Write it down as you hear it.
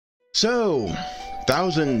So,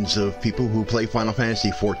 thousands of people who play Final Fantasy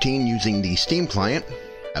XIV using the Steam client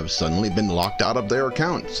have suddenly been locked out of their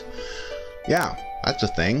accounts. Yeah, that's a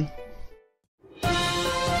thing.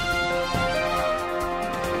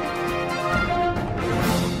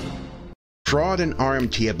 Fraud and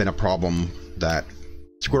RMT have been a problem that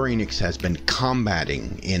Square Enix has been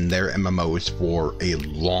combating in their MMOs for a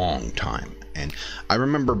long time. And I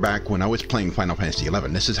remember back when I was playing Final Fantasy XI,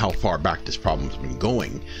 this is how far back this problem's been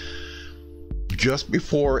going. Just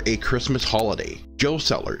before a Christmas holiday, Jill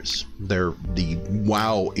sellers, they're the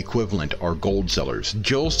WoW equivalent, are gold sellers.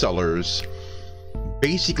 Jill sellers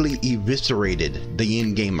basically eviscerated the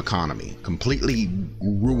in-game economy, completely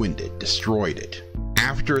ruined it, destroyed it.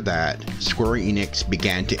 After that, Square Enix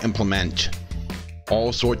began to implement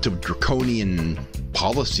all sorts of draconian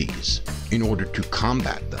policies in order to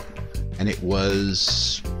combat them. And it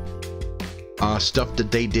was stuff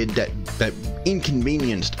that they did that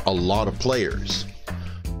inconvenienced a lot of players.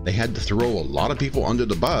 They had to throw a lot of people under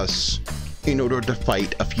the bus in order to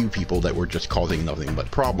fight a few people that were just causing nothing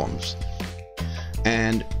but problems.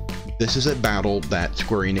 And this is a battle that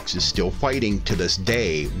Square Enix is still fighting to this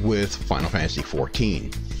day with Final Fantasy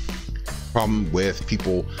XIV. Problem with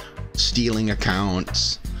people stealing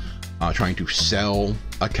accounts, trying to sell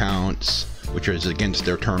accounts, which is against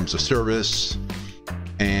their terms of service,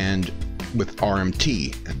 and with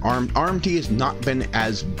RMT. And RMT has not been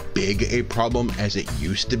as big a problem as it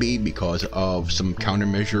used to be because of some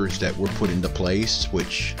countermeasures that were put into place,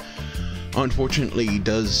 which unfortunately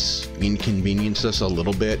does inconvenience us a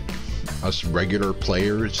little bit, us regular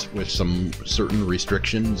players, with some certain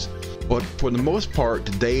restrictions. But for the most part,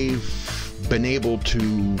 they've been able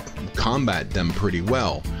to combat them pretty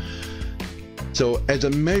well. So as a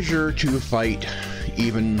measure to fight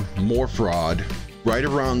even more fraud, right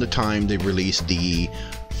around the time they released the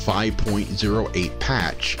 5.08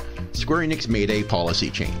 patch, Square Enix made a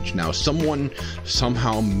policy change. Now, someone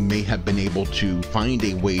somehow may have been able to find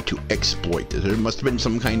a way to exploit this. There must have been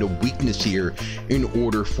some kind of weakness here in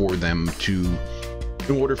order for Square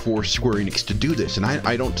Enix to do this. And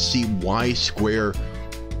I don't see why Square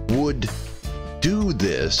would do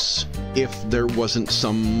this if there wasn't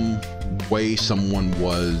some way someone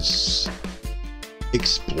was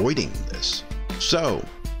exploiting this. So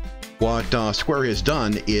what Square has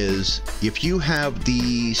done is, if you have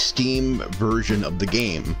the Steam version of the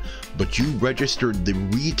game, but you registered the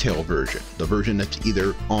retail version, the version that's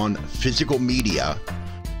either on physical media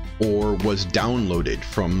or was downloaded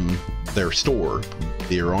from their store,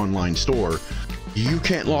 their online store, you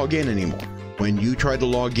can't log in anymore. When you try to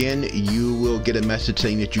log in, you will get a message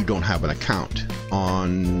saying that you don't have an account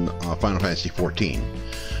on Final Fantasy XIV.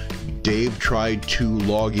 Dave tried to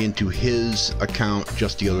log into his account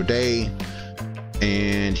just the other day,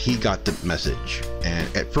 and he got the message.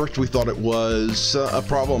 And at first we thought it was a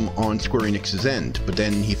problem on Square Enix's end, but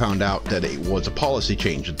then he found out that it was a policy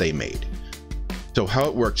change that they made. So how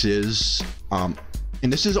it works is, and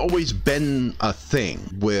this has always been a thing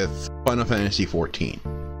with Final Fantasy XIV,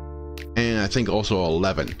 and I think also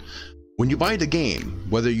 11. When you buy the game,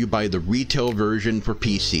 whether you buy the retail version for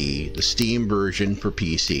PC, the Steam version for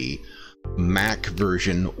PC, Mac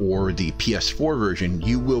version, or the PS4 version,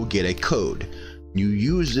 you will get a code. You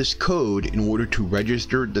use this code in order to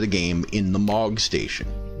register the game in the MOG station.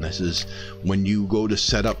 This is when you go to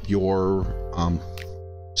set up your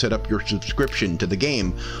subscription to the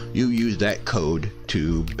game. You use that code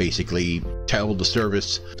to basically tell the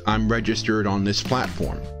service, I'm registered on this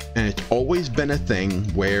platform. And it's always been a thing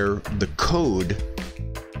where the code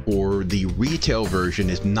for the retail version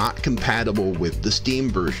is not compatible with the Steam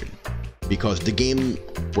version, because the game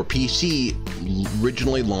for PC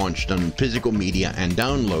originally launched on physical media and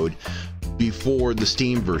download before the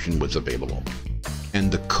Steam version was available.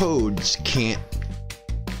 And the codes can't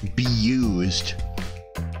be used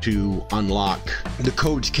to unlock,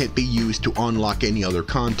 any other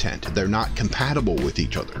content. They're not compatible with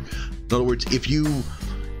each other. In other words, if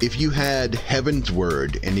you had Heaven's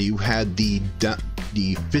Word and you had the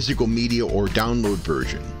physical media or download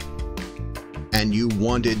version, and you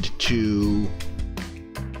wanted to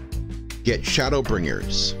get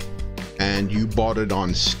Shadowbringers, and you bought it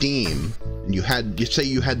on Steam, and you say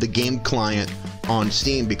you had the game client on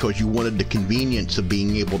Steam because you wanted the convenience of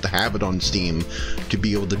being able to have it on Steam, to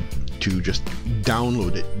be able to just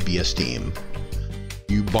download it via Steam.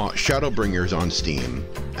 You bought Shadowbringers on Steam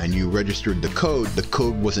and you registered the code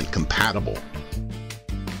wasn't compatible.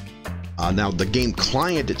 Now the game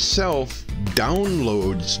client itself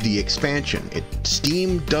downloads the expansion.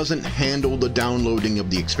 Steam doesn't handle the downloading of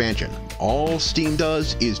the expansion. All Steam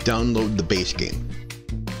does is download the base game.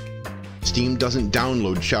 Steam doesn't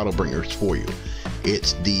download Shadowbringers for you.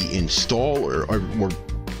 It's the installer or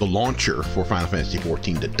the launcher for Final Fantasy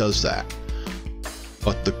XIV that does that.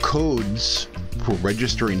 But the codes for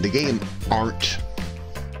registering the game aren't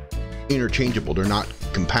interchangeable. They're not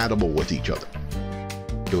compatible with each other.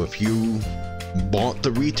 So if you bought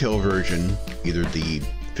the retail version, either the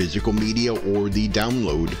physical media or the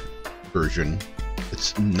download version,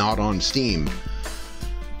 it's not on Steam,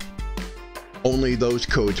 only those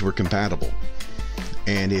codes were compatible.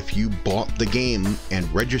 And if you bought the game and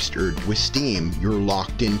registered with Steam, you're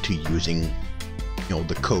locked into using,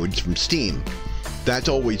 the codes from Steam. That's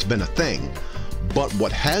always been a thing. But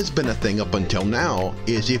what has been a thing up until now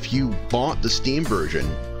is if you bought the Steam version,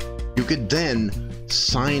 you could then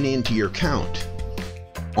sign into your account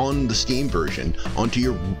on the Steam version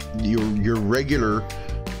onto your regular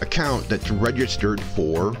account that's registered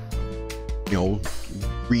for,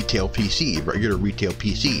 retail PC, regular retail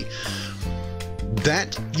PC.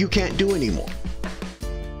 That you can't do anymore.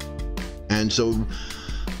 And so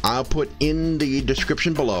I'll put in the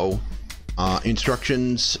description below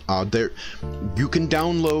instructions there. You can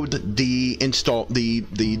download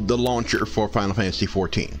the launcher for Final Fantasy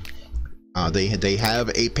XIV. They have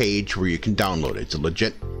a page where you can download it. It's a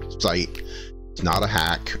legit site. It's not a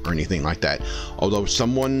hack or anything like that. Although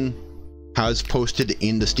someone has posted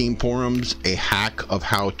in the Steam forums a hack of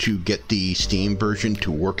how to get the Steam version to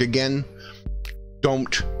work again.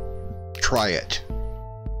 Don't try it.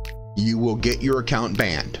 You will get your account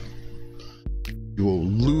banned. You will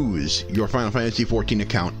lose your Final Fantasy XIV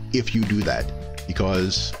account if you do that,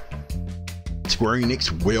 because Square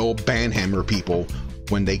Enix will banhammer people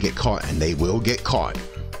when they get caught, and they will get caught.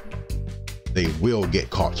 They will get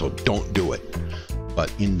caught, so don't do it.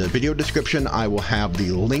 But in the video description, I will have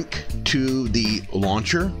the link to the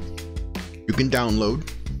launcher you can download.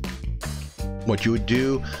 What you would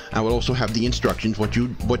do, I would also have the instructions. What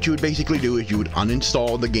you would basically do is you would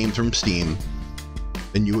uninstall the game from Steam,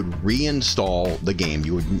 then you would reinstall the game.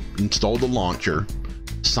 You would install the launcher,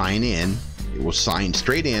 sign in, it will sign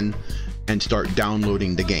straight in, and start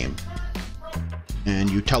downloading the game. And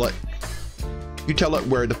you tell it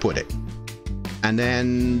where to put it. And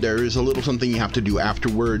then there's a little something you have to do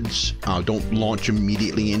afterwards. Don't launch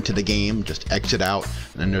immediately into the game, just exit out.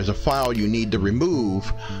 And then there's a file you need to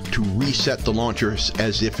remove to reset the launcher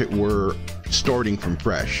as if it were starting from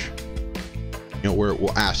fresh. Where it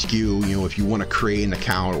will ask you, if you want to create an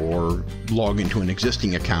account or log into an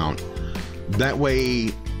existing account. That way,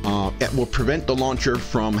 it will prevent the launcher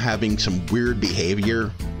from having some weird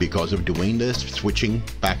behavior because of doing this, switching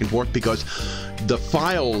back and forth, because the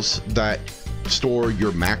files that store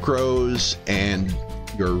your macros and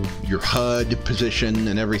your HUD position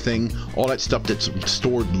and everything, all that stuff that's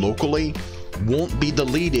stored locally, won't be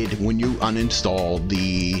deleted when you uninstall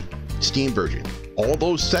the Steam version. All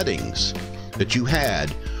those settings that you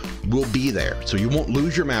had will be there, so you won't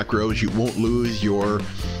lose your macros, you won't lose your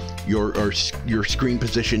screen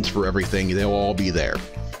positions for everything. They'll all be there.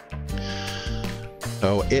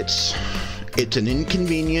 So it's an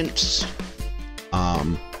inconvenience.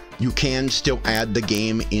 You can still add the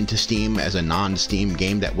game into Steam as a non-Steam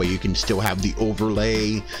game. That way you can still have the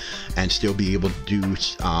overlay and still be able to do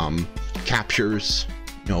captures.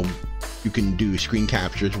 You can do screen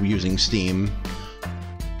captures using Steam,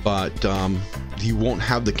 but you won't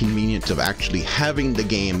have the convenience of actually having the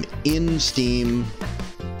game in Steam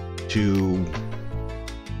to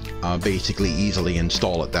basically easily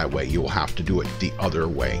install it that way. You will have to do it the other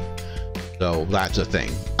way. So that's a thing.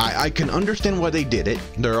 I can understand why they did it.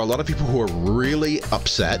 There are a lot of people who are really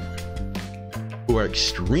upset, who are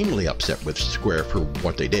extremely upset with Square for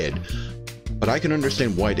what they did, but I can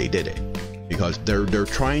understand why they did it, because they're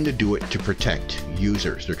trying to do it to protect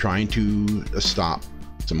users. They're trying to stop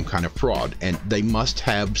some kind of fraud, and they must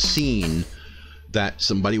have seen that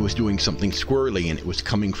somebody was doing something squirrely, and it was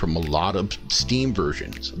coming from a lot of Steam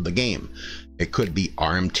versions of the game. It could be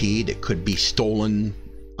RMT'd, it could be stolen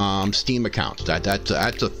Steam accounts. That's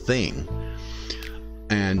a thing.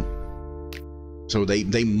 And so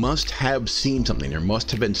they must have seen something. There must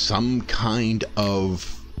have been some kind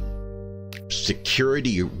of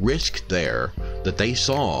security risk there that they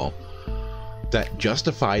saw that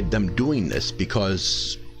justified them doing this,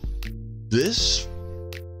 because this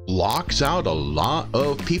locks out a lot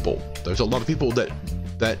of people. There's a lot of people that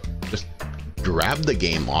just grab the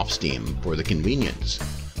game off Steam for the convenience.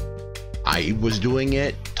 I was doing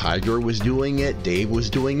it, Tiger was doing it, Dave was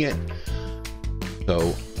doing it.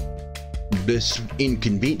 So this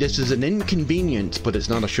is an inconvenience, but it's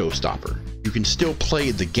not a showstopper. You can still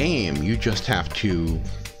play the game, you just have to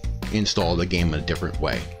install the game in a different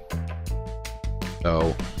way.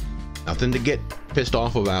 So Nothing to get pissed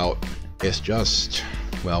off about. It's just,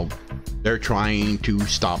 well, they're trying to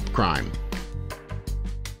stop crime.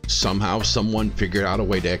 Somehow someone figured out a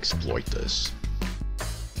way to exploit this.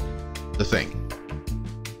 The thing.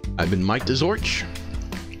 I've been Mike TheZorch.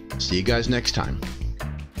 See you guys next time.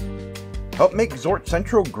 Help make Zorch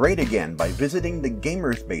Central great again by visiting the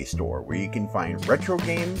Gamers Bay store, where you can find retro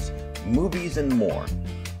games, movies, and more.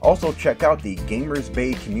 Also check out the Gamers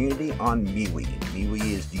Bay community on MeWe. MeWe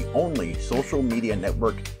is the only social media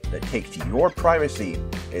network that takes your privacy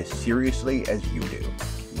as seriously as you do.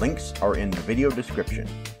 Links are in the video description.